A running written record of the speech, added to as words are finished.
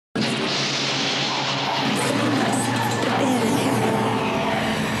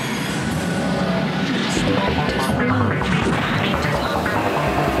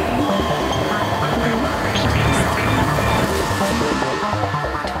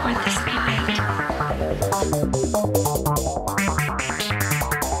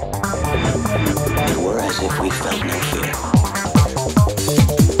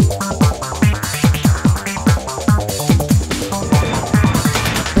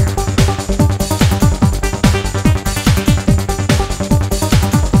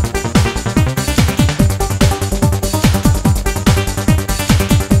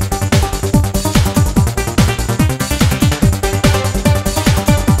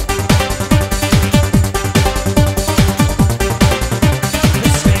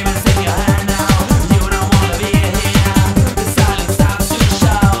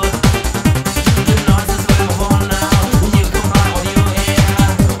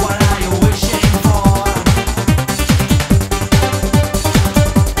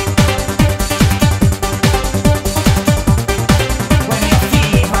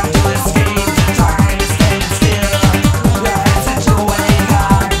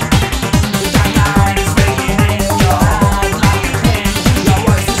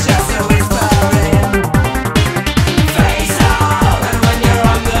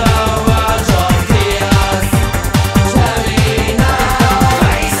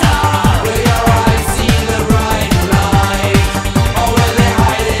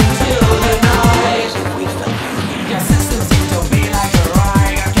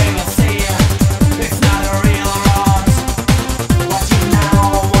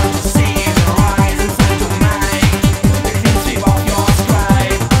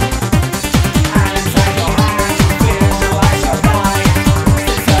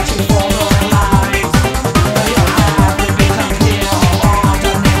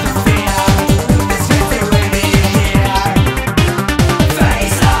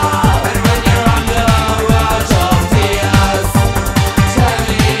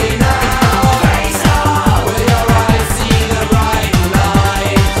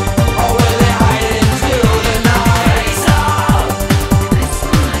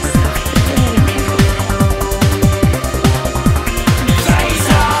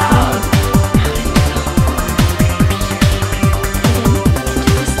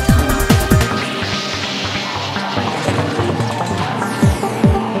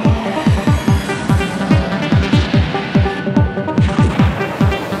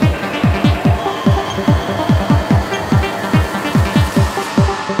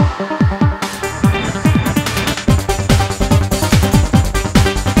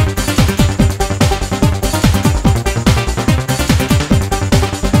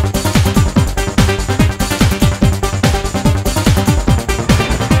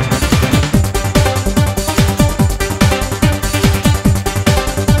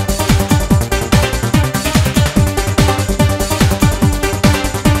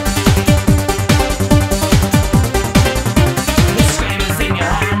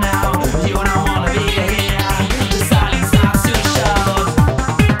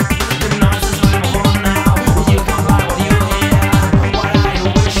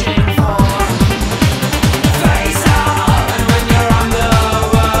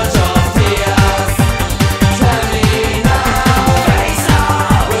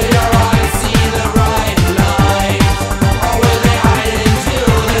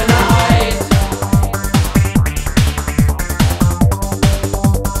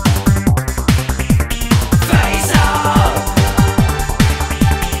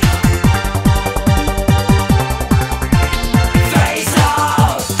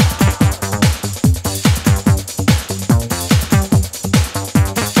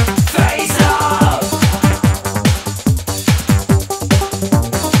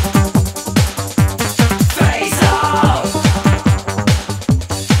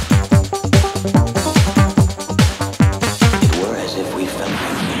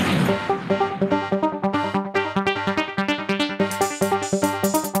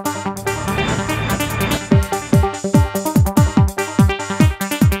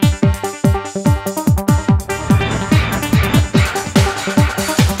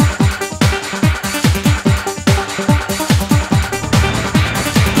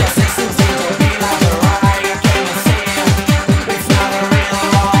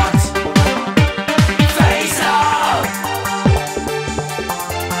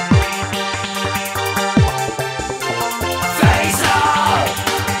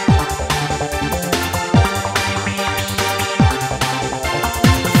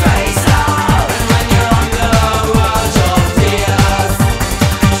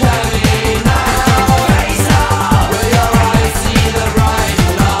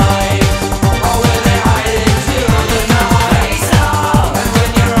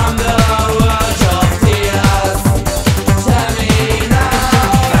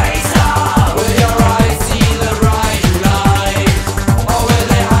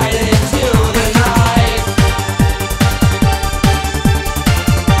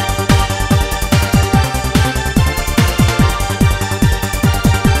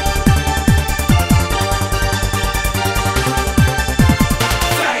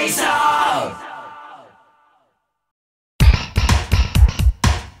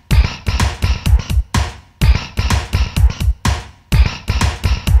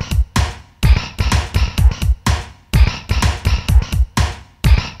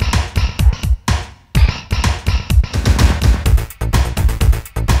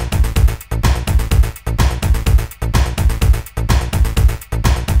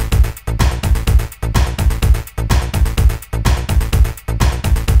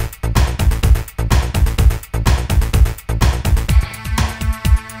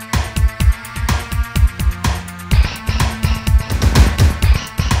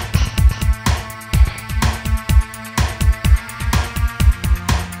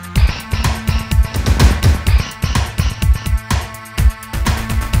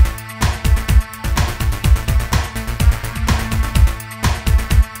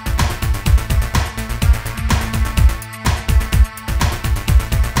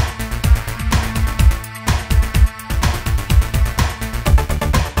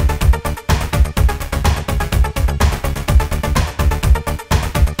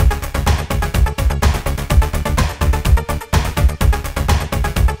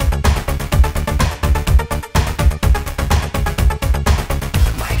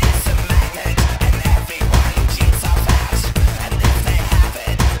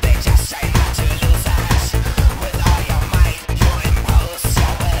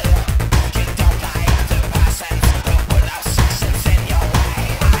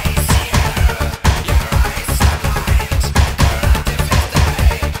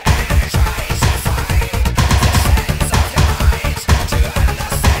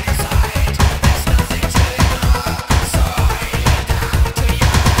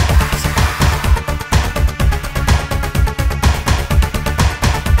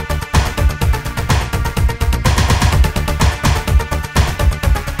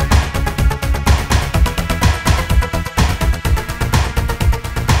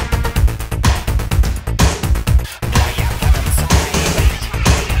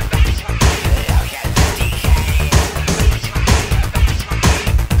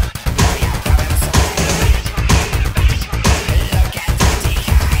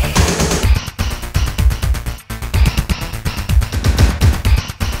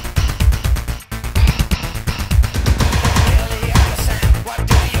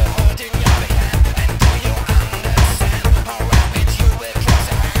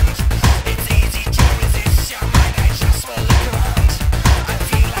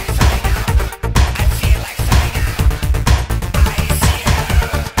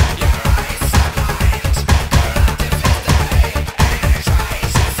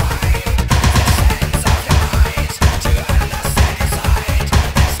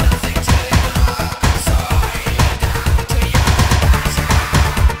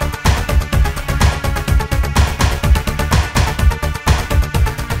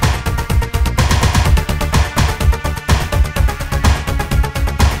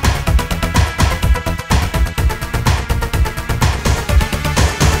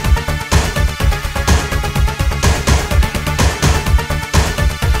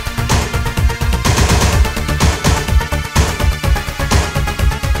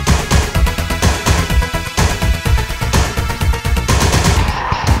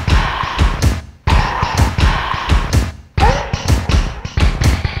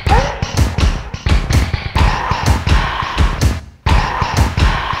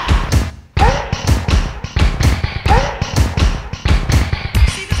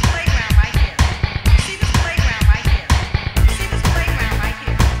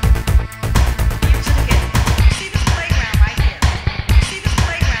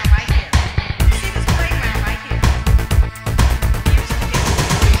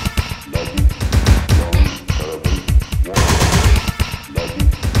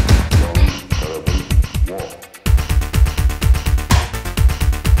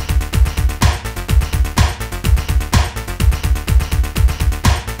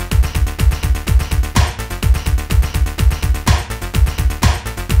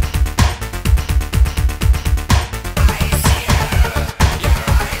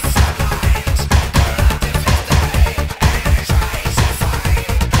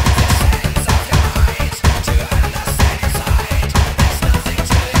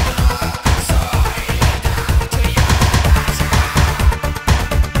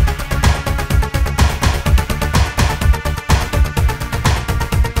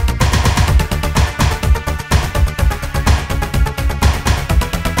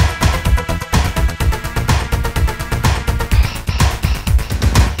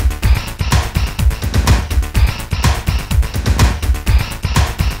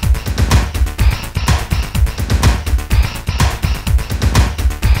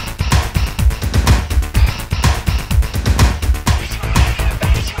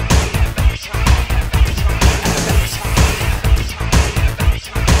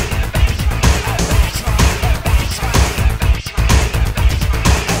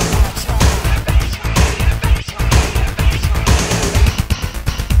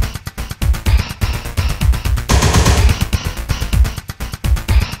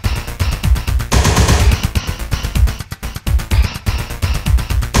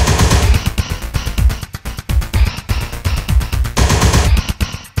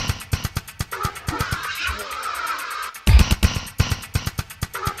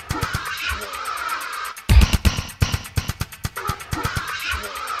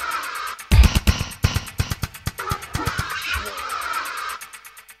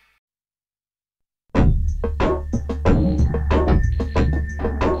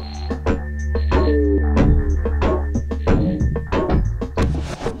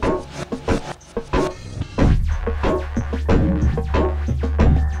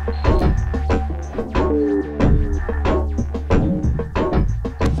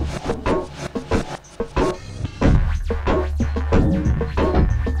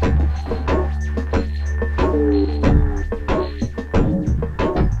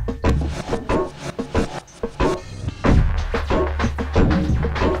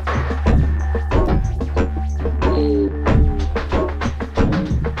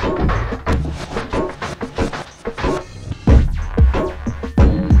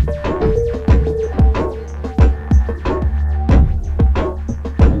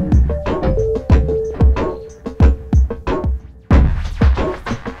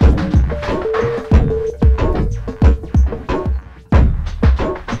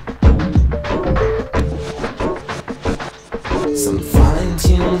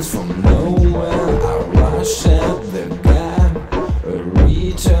comes from nowhere. I rush at the gap, a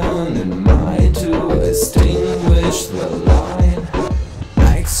return in my to extinguish the light.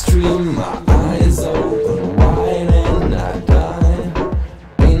 Extreme, my eyes open wide and I dive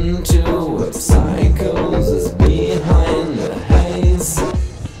into a psychosis behind the haze.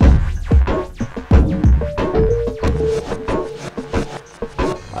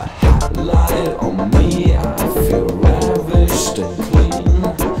 A light on me, I feel ravished and clean.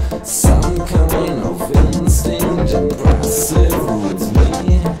 Some kind of instinct impressive rules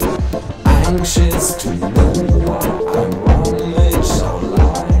me. Anxious to know why I rummage our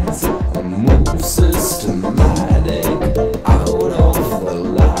lies. I move systematic out of the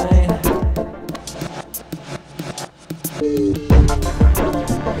line.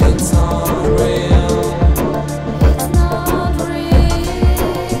 It's not real. It's not real.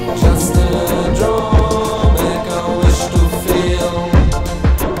 Just a drawback I wish to feel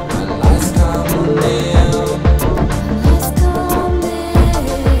when lies come near. Let's come near.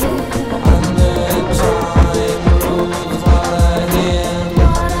 And the time rules what I hear.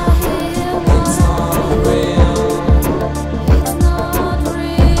 What I hear. It's not real. It's not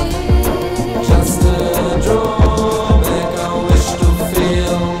real. Just a drawback I wish to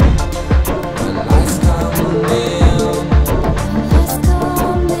feel when lies come near. Let's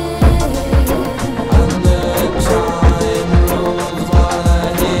come near. And the time rules what I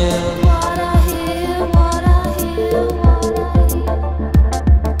hear. What I hear. What I hear.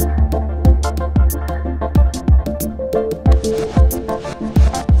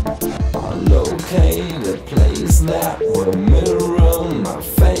 I'll locate a place that will mirror my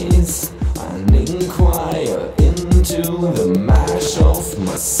face and inquire into the mash of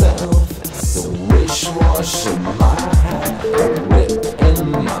myself. It's a wish-wash in my head, a rip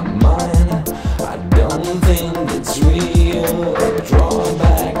in my mind. I don't think it's real, a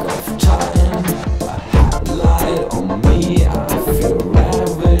drawback of time. A light on me, I feel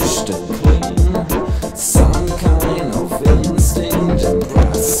ravished and clean. Some kind of instinct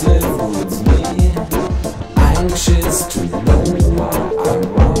impressive rules me. Anxious to know why I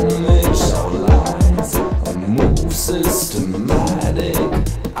rummage our lies. I move systematic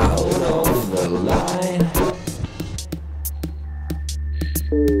out of the line.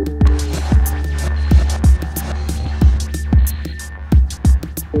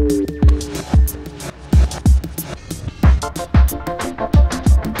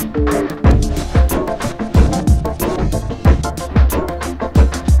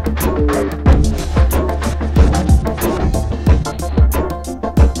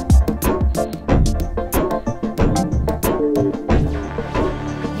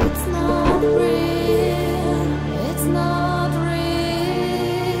 It's not real. It's not real.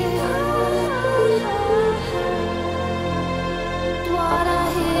 What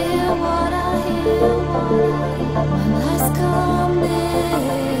I hear. What I hear. When lies come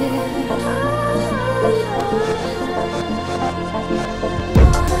near.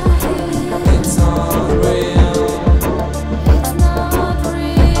 It's not real. It's not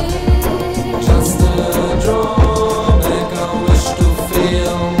real. Just a drawback I wish to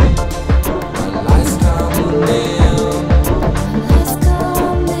feel when lies come near. Let's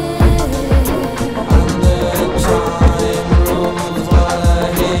come near. And the time rules what I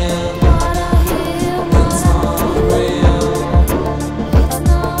hear. What I hear. It's not real. It's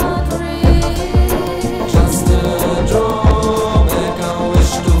not real. Just a drawback I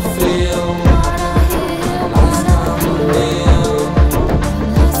wish to feel What I hear. when lies come near.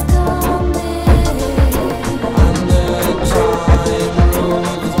 Let's come near. And the time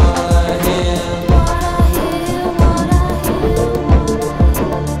rules what I hear. What I hear. What I hear.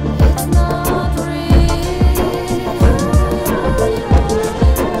 It's not real.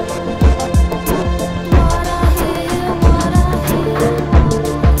 What I hear. What I hear.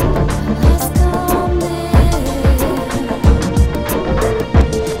 Let's come near.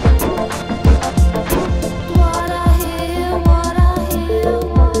 What I hear. What I hear.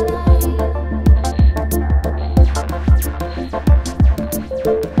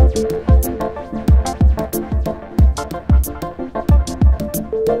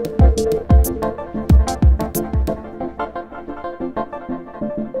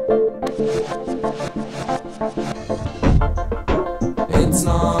 It's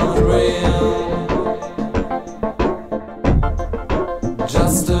not real.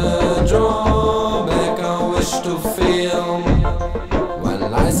 Just a drawback I wish to feel when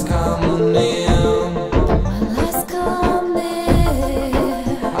lies come near. When lies come near.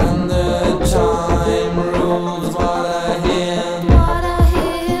 And the time rules what I hear. What I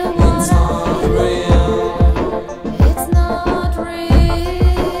hear. It's not real. It's not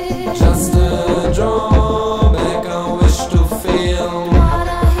real.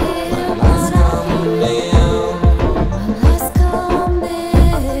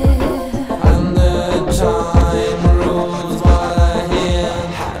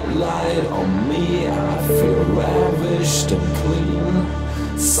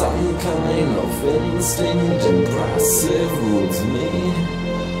 instinct impressive rules me.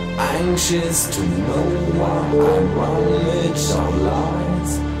 Anxious to know why I rummage our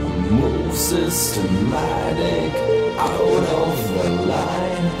lies, move systematic out of the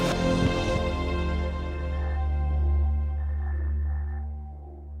line.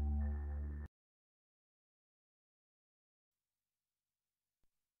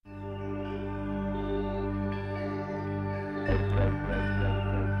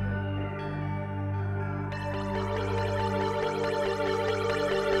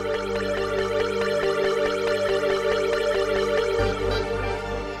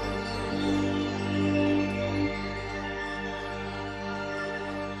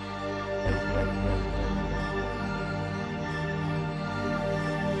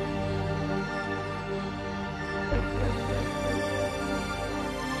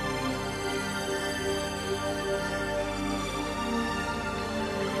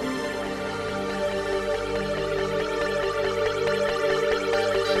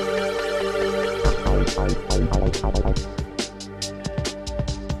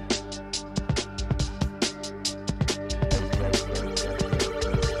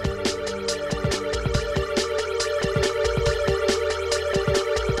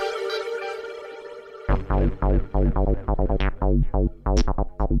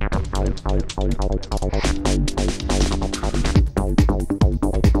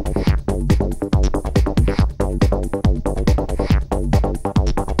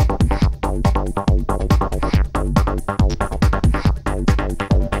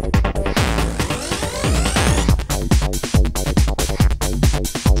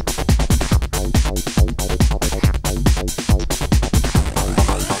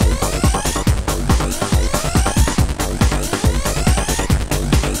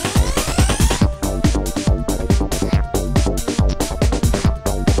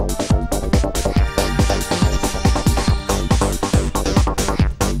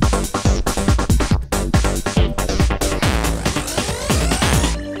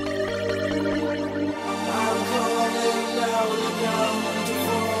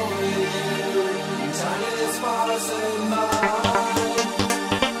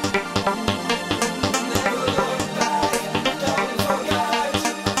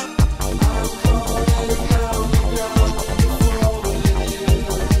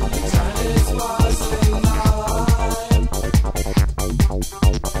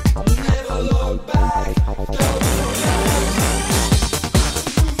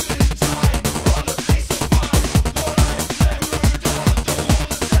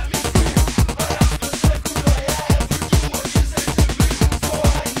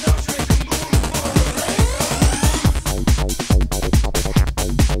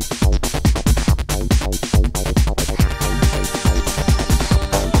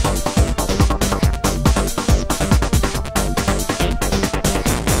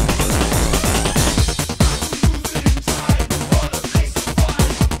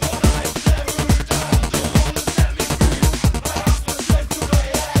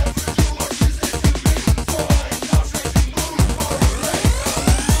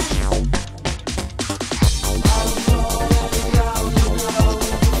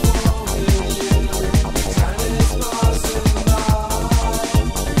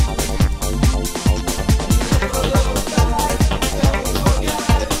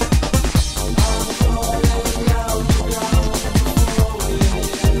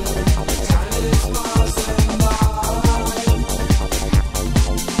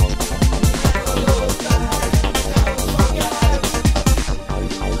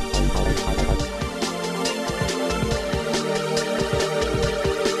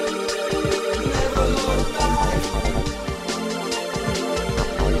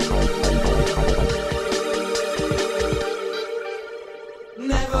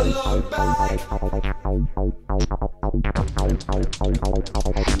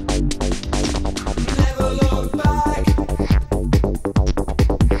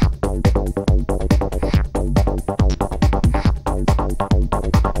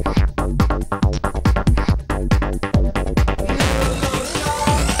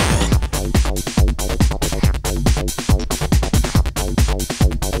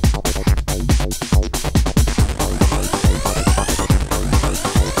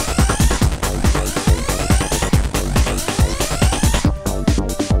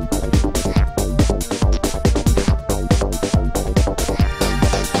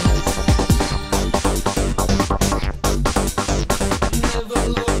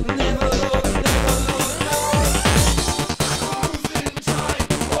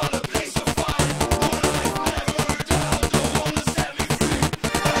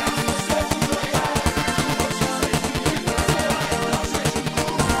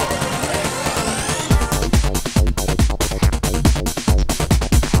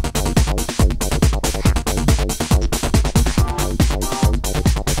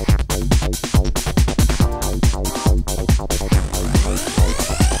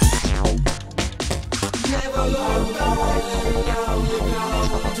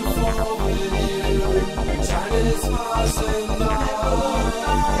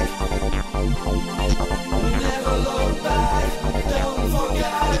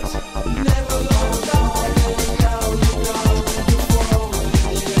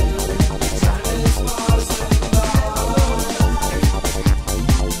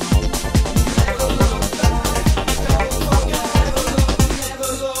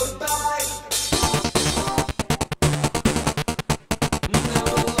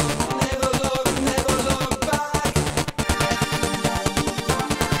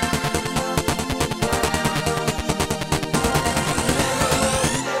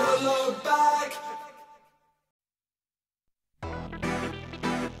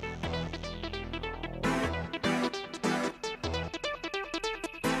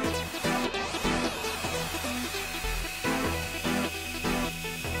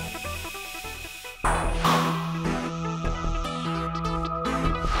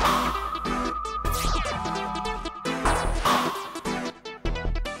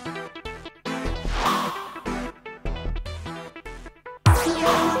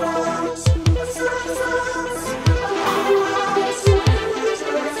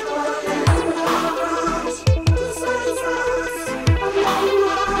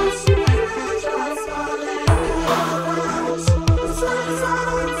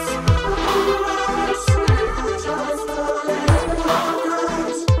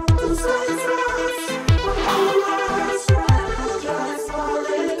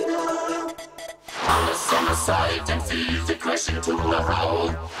 And feed the question to a hole.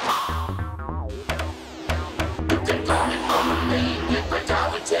 You can call me Monomaniac, but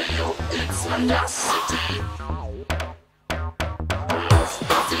I would tell you it's monstrosity. Love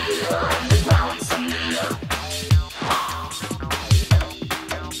the fear and the bounce of near.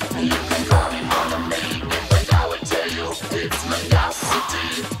 You can call me Monomaniac, but I would tell you it's monstrosity.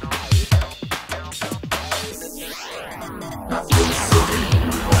 I feel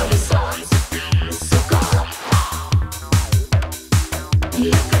serene while the songs feel so calm. You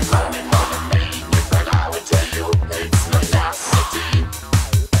can call me Monomaniac, but I would tell you it's monstrosity.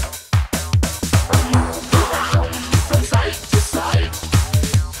 I move around from side to side.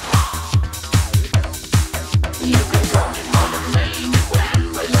 You can call me Monomaniac when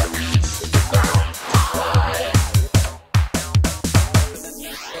will I reach the ground? Why?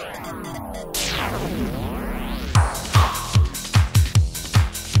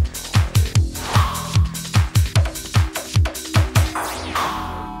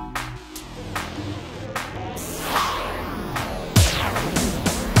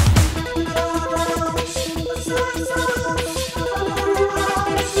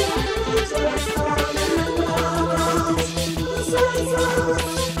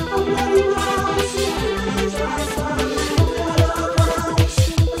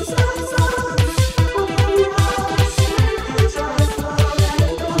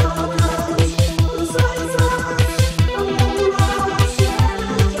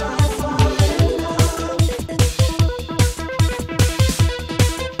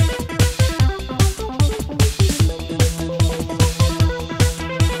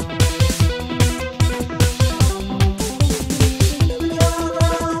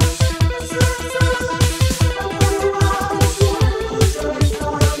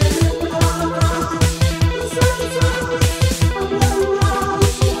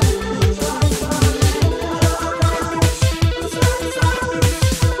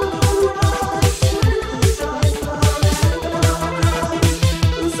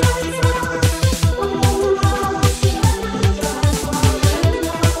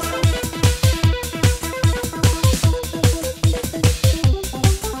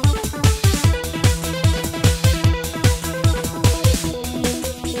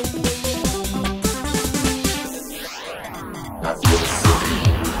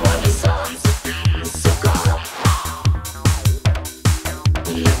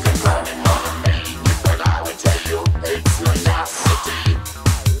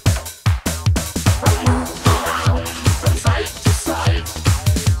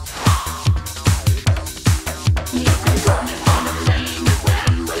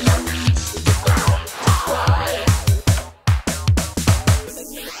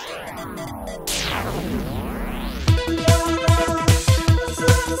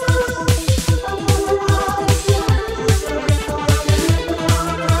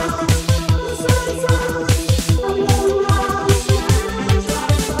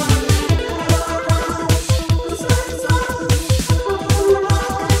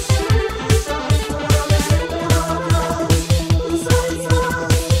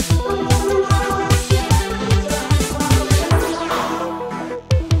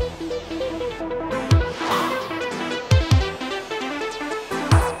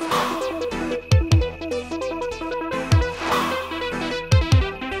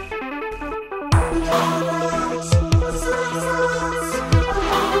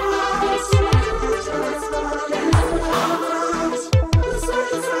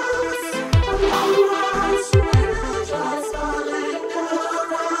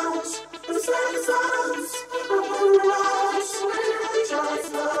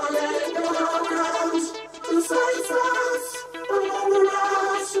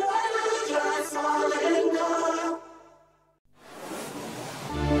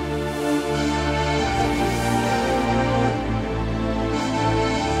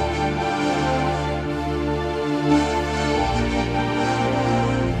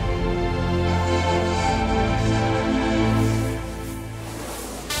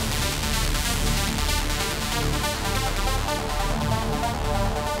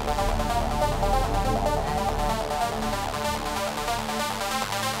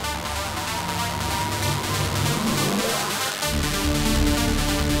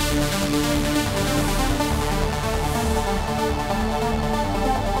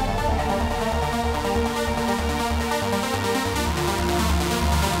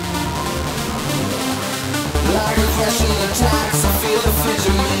 Like a crushing attacks, I feel the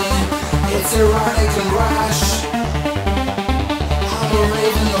fidget It's erotic and rash. I'm a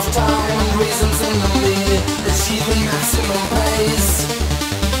raven of time and reasons enemy, achieving maximum pace.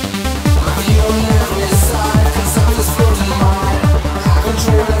 My view on every side, concept is floating mind. I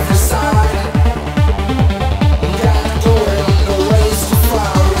control every side. Got going on the race to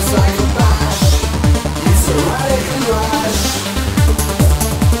flowers like a bash. It's erotic and rash.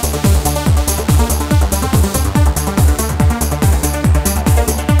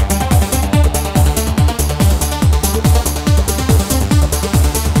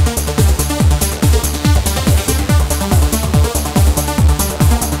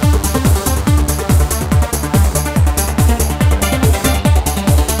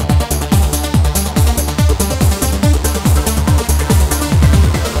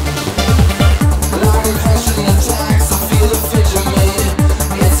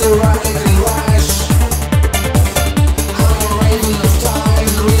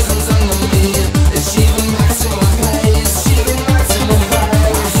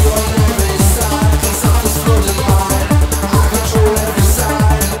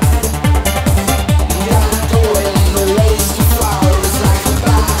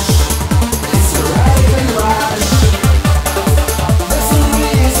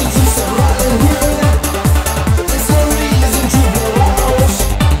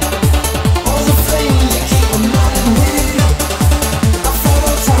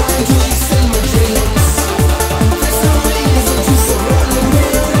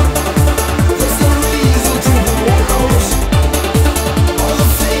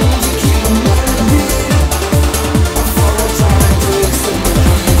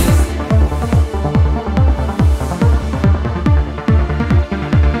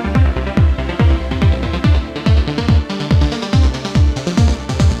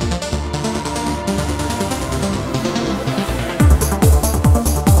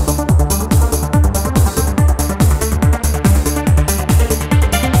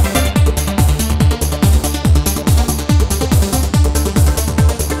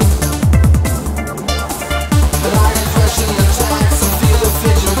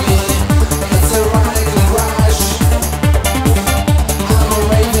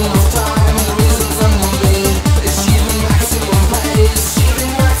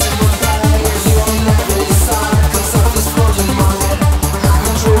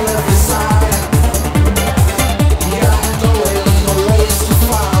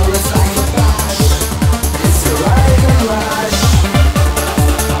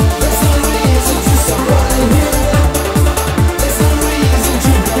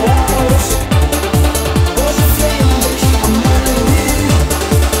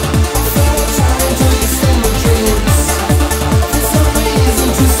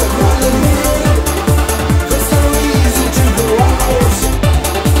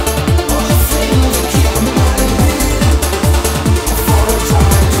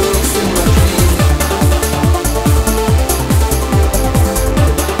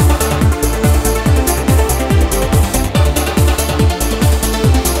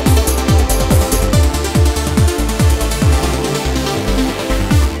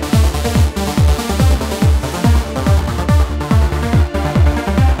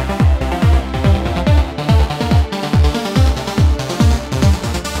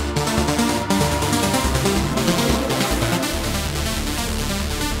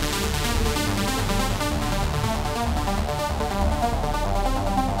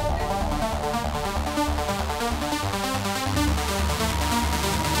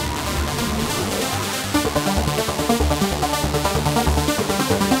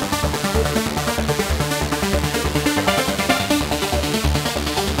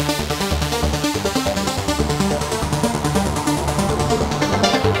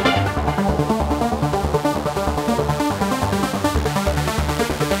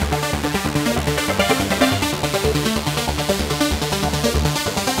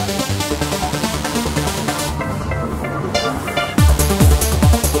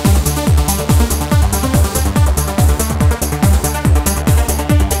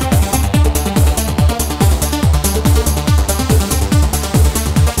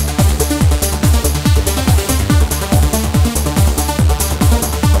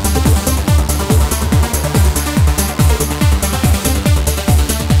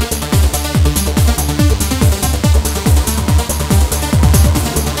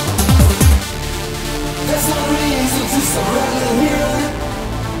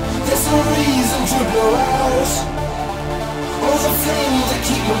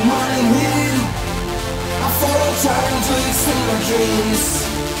 dreams.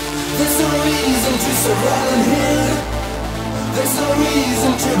 There's no reason to surround here. There's no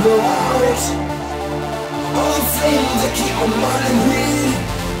reason to go out. All the flames that keep on burning me,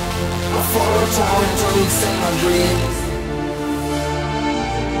 I follow time until you say my dreams.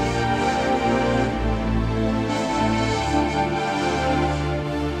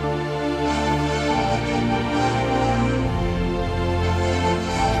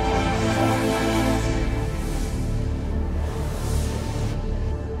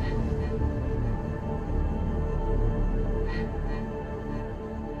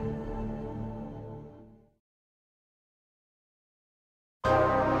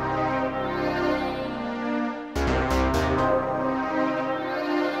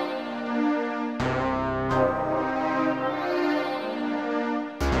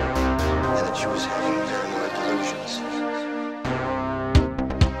 She was having paranoid delusions.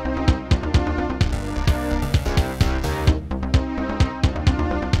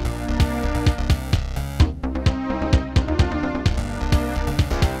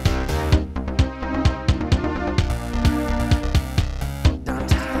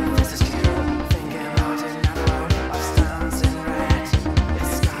 Downtown, this is you. Thinking about another road of stones in red.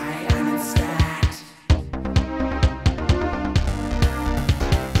 It's sky and it's stacked.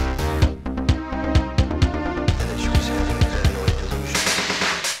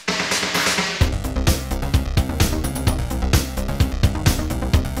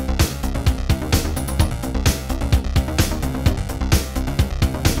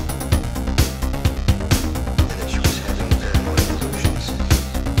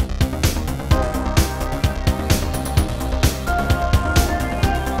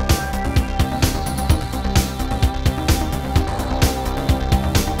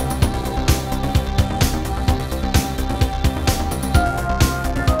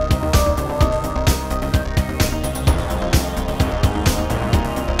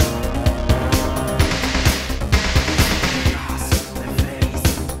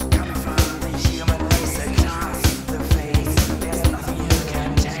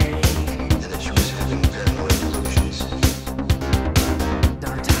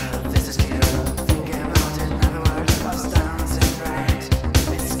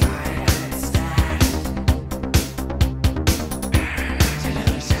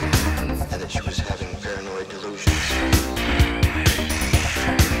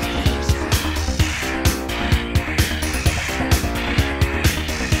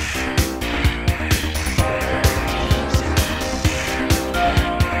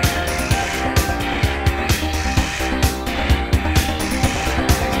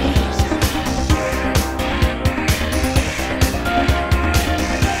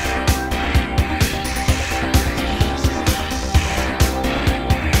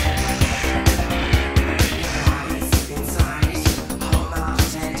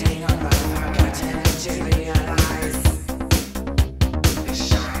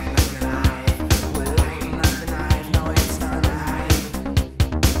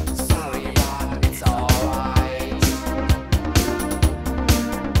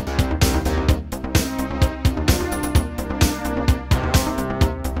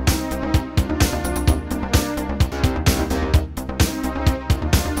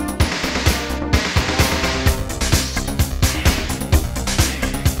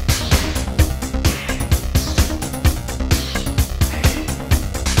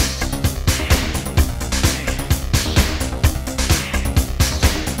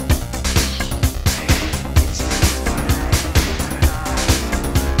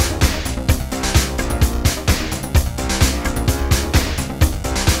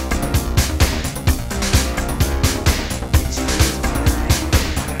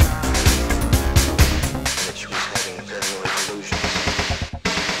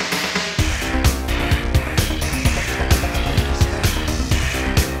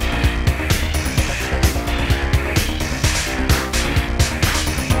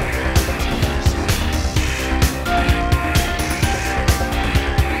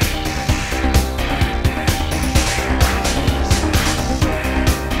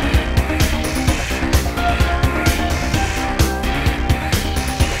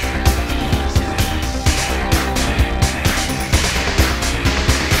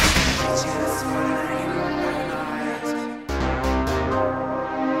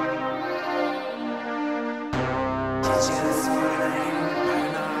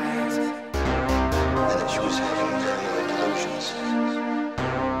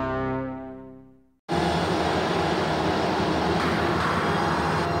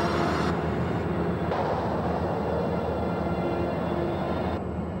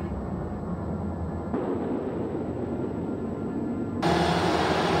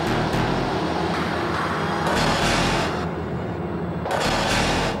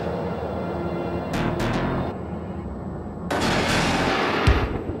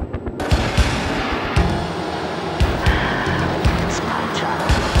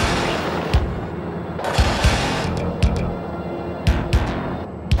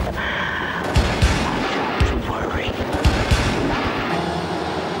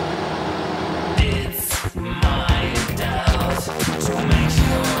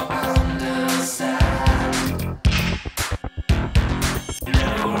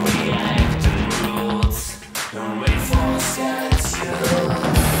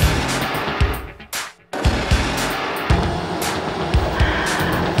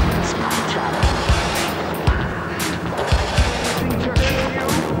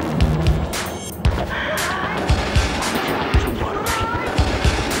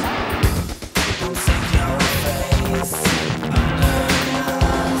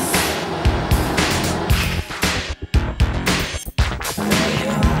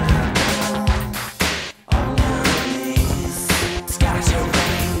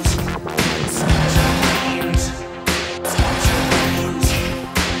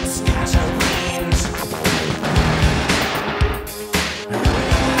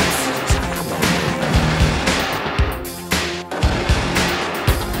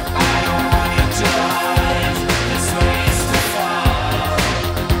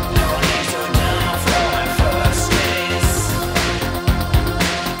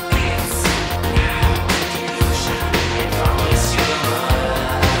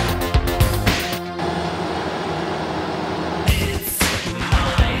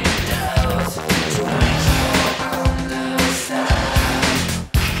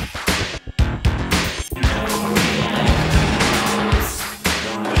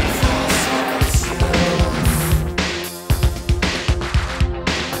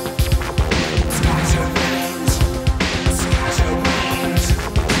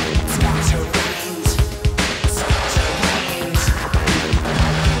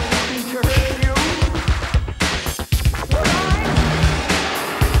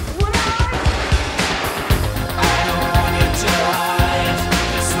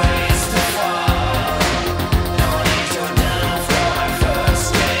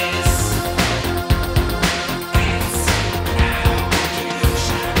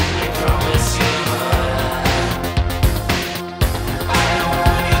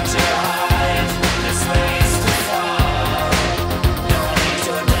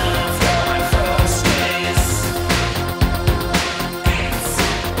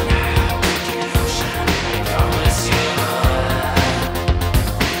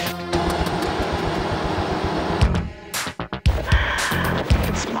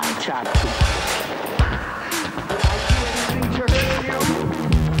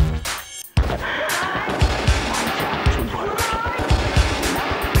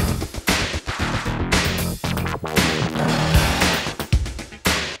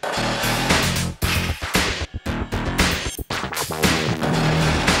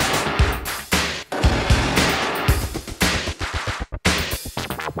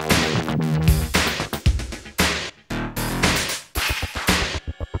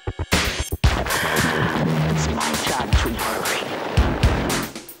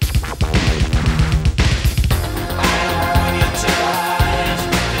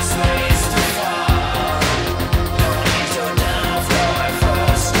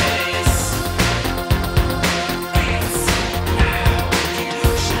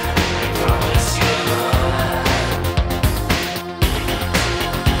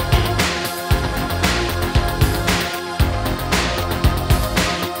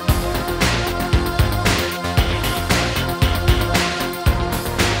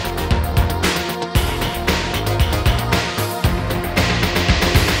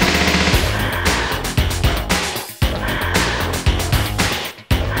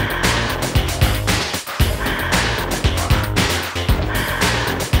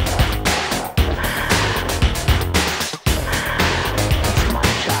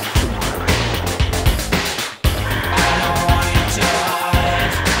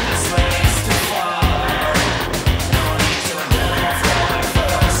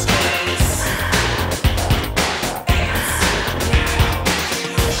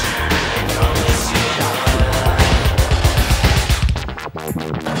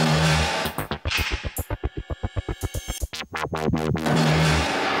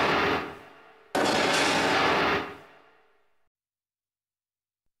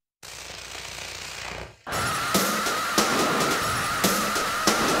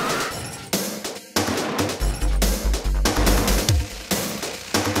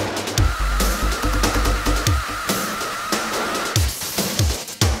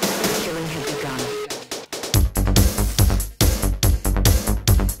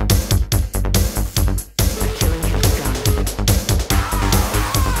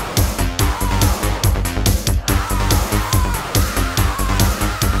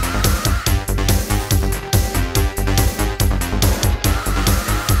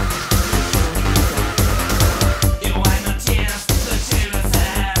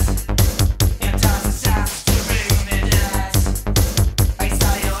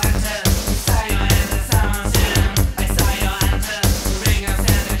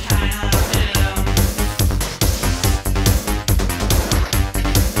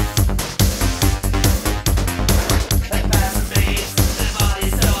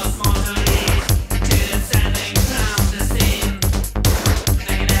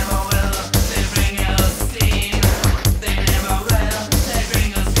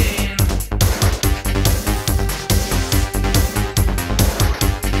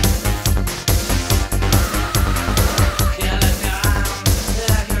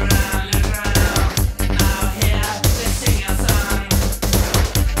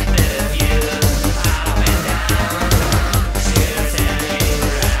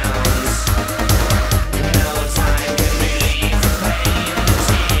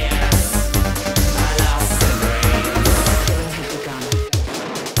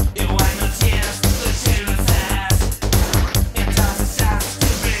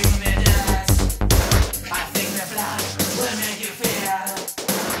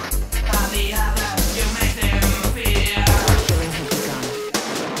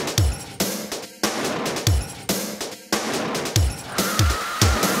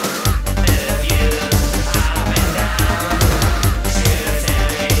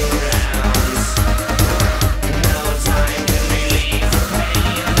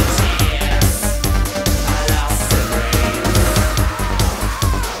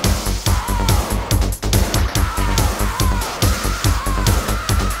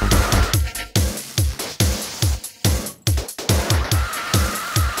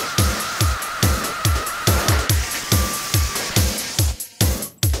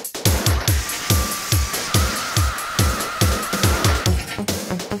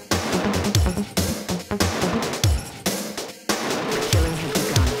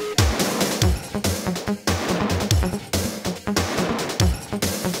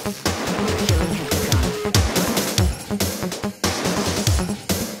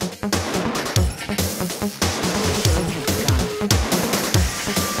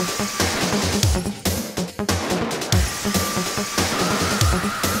 Killing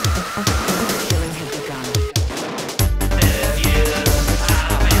has begun.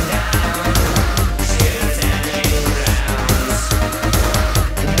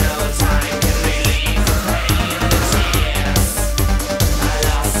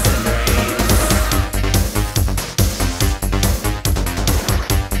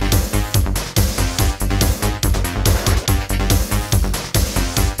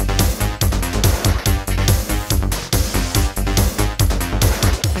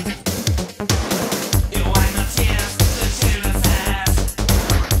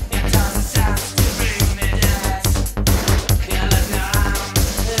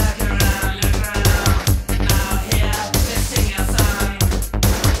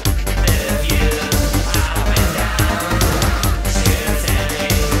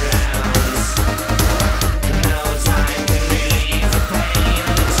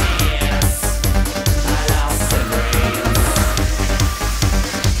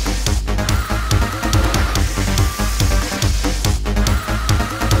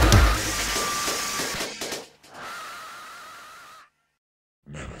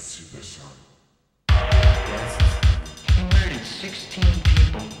 He murdered 16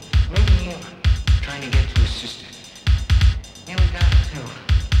 people, maybe more, trying to get to his sister. Nearly got her too.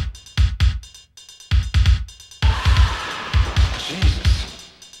 Jesus.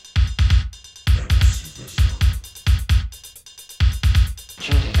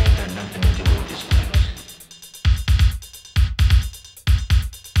 Jesus ain't got nothing to do with this place.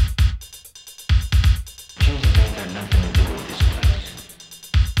 Jesus ain't got nothing to do with this place.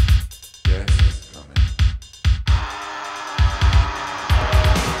 Yes, it's coming.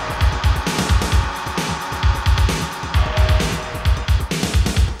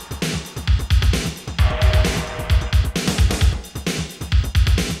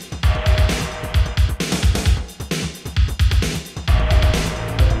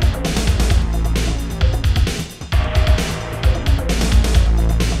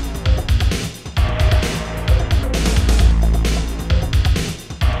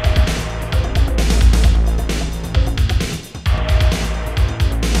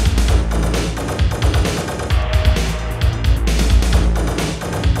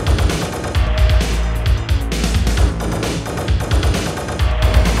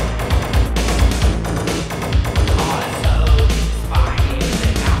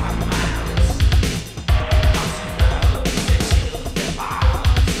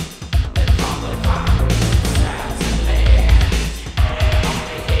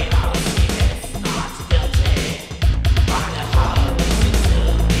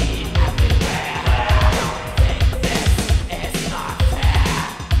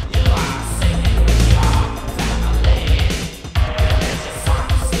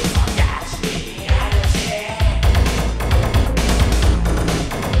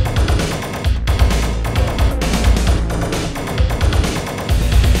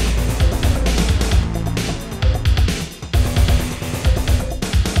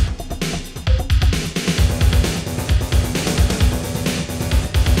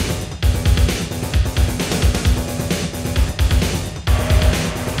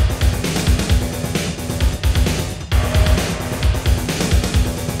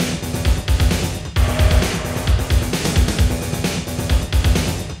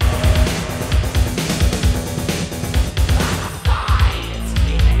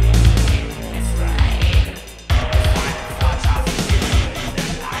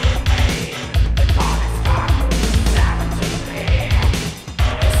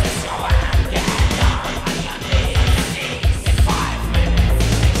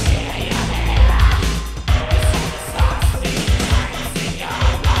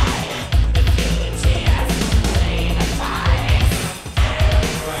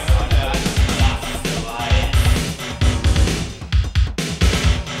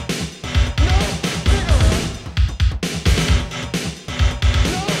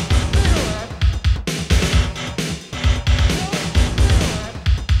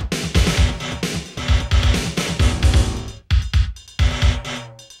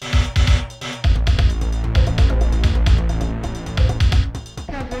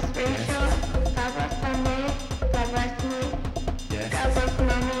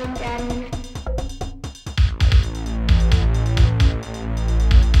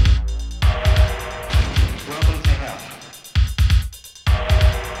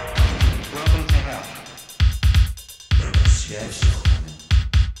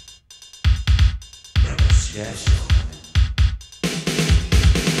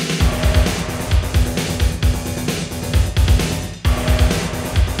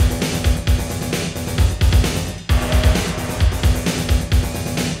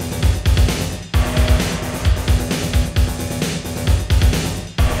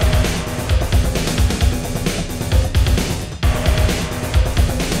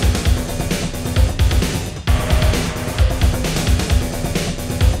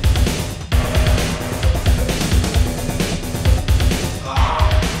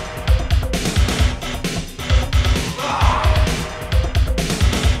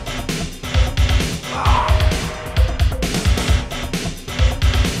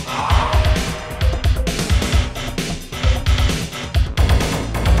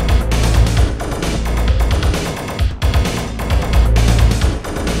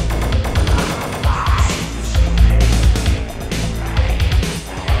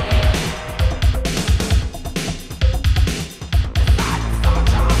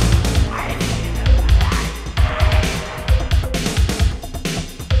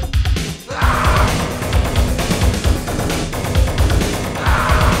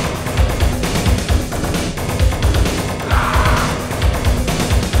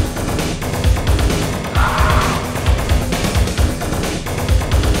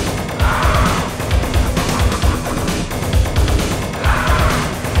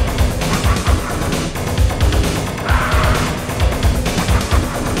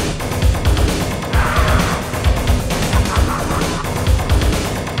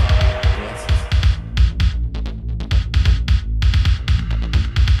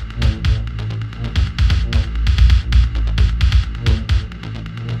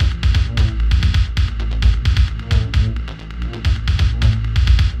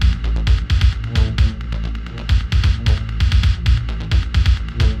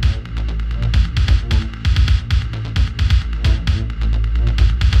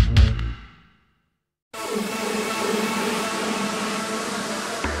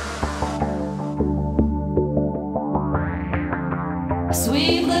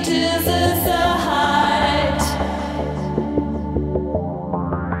 Sweep the tears aside.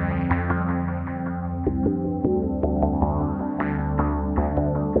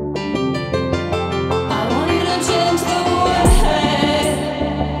 I want you to change the way.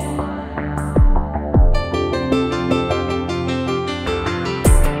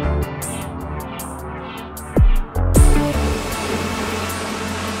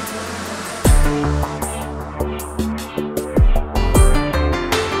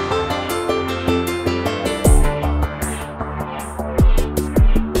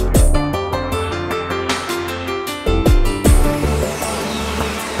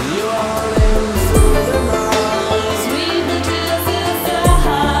 Sweep the tears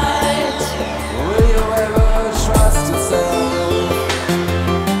aside. Will you ever trust yourself?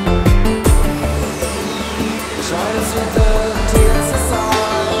 Try to sweep the tears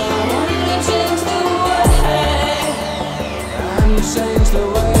aside, I want you to change the way. and you change the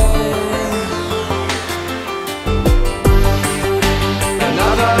way.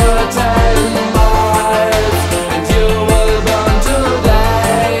 Another 10 miles, and you will burn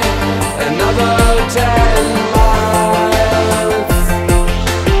today. Another 10 miles.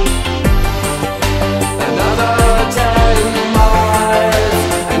 Another 10 miles,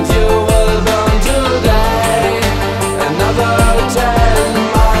 and you will burn today. Another 10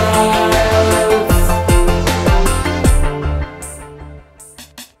 miles.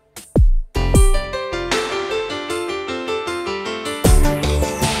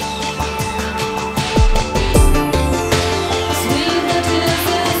 Sweep the tears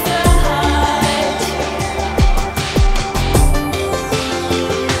aside.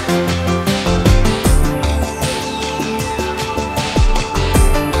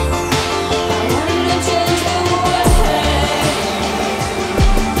 I want you to change the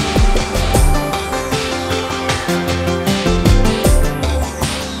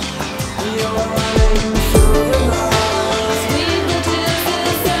You're running through the night. Sweep the tears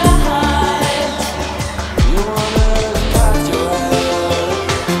aside. You wanna cut your hair.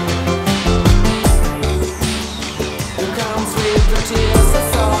 You can't sweep the tears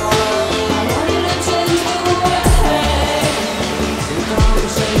aside. I want you to change the way. You can't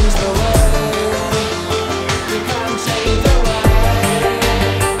change the way. You can't change the way.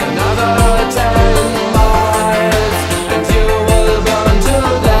 Another 10 miles, and you will burn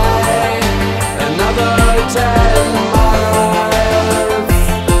today. Another 10 miles.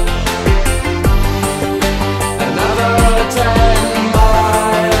 Another 10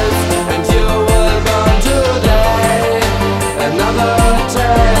 miles, and you will burn today. Another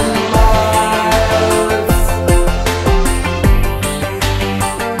 10 miles.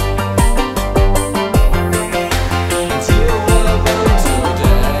 And you will burn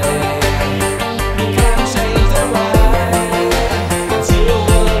today. You can't change the way. And you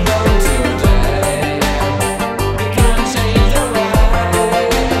will burn today. You can't change the way.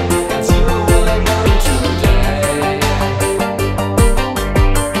 And you will burn today.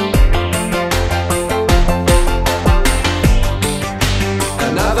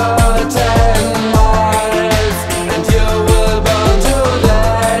 Another 10 miles, and you will burn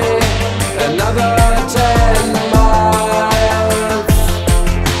today. Another 10 miles.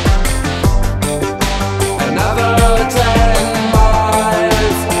 Another 10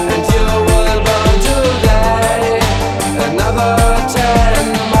 miles, and you will burn today. Another 10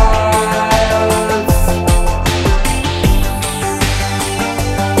 miles.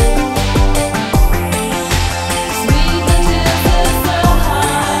 Sweep the tears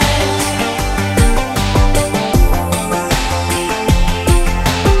aside.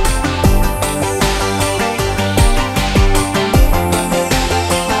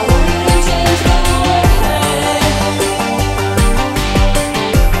 I want you to change the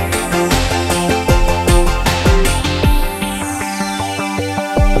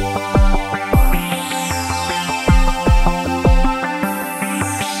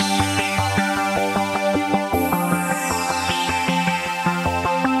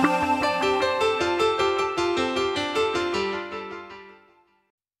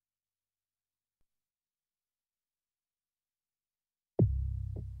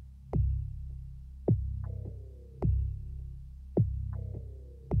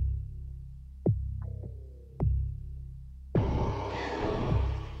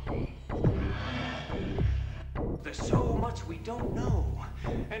There's so much we don't know,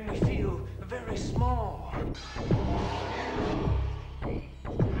 and we feel very small.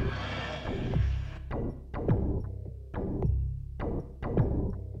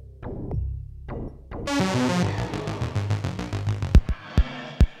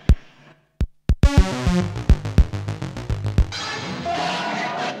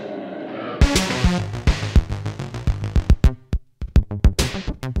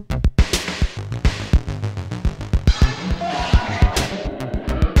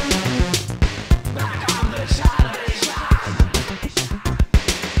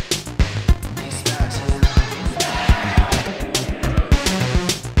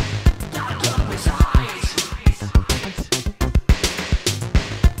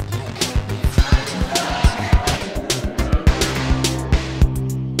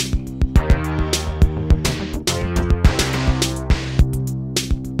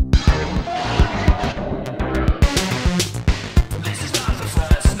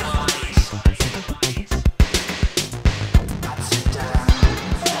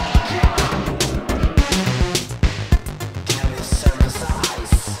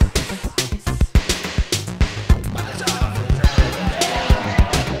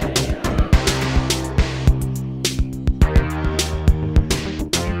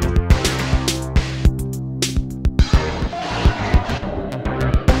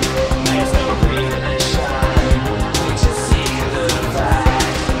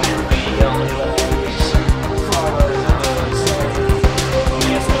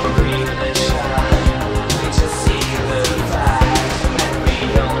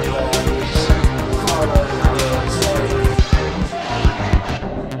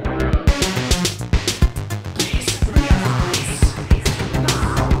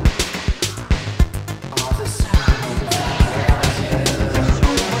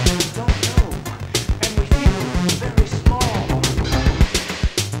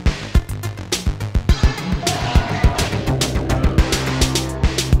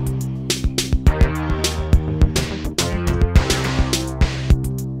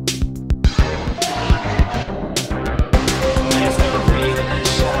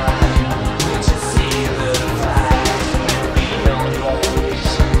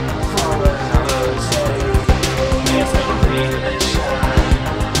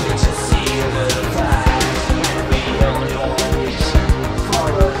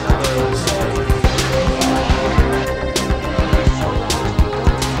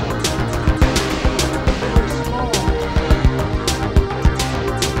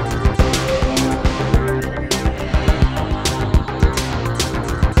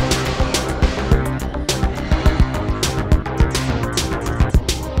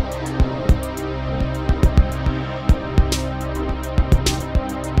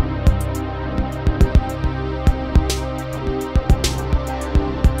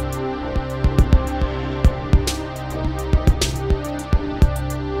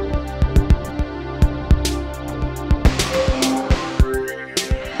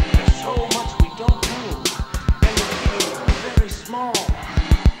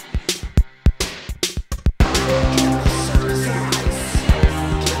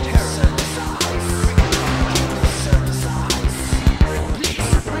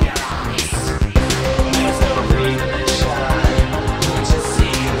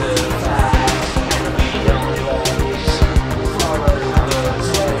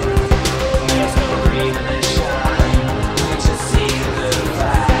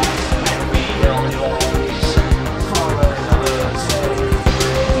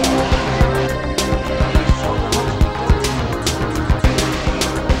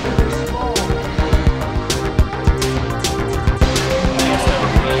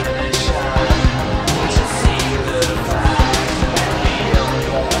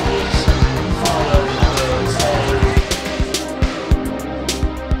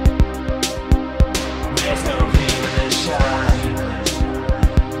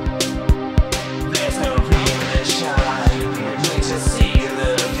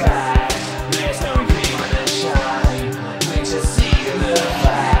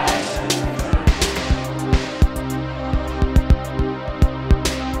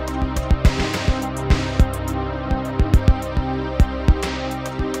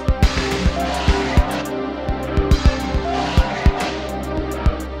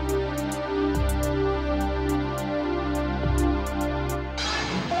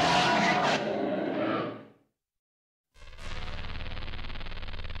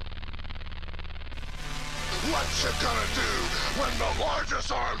 you gonna do when the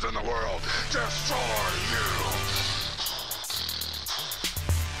largest arms in the world destroy you?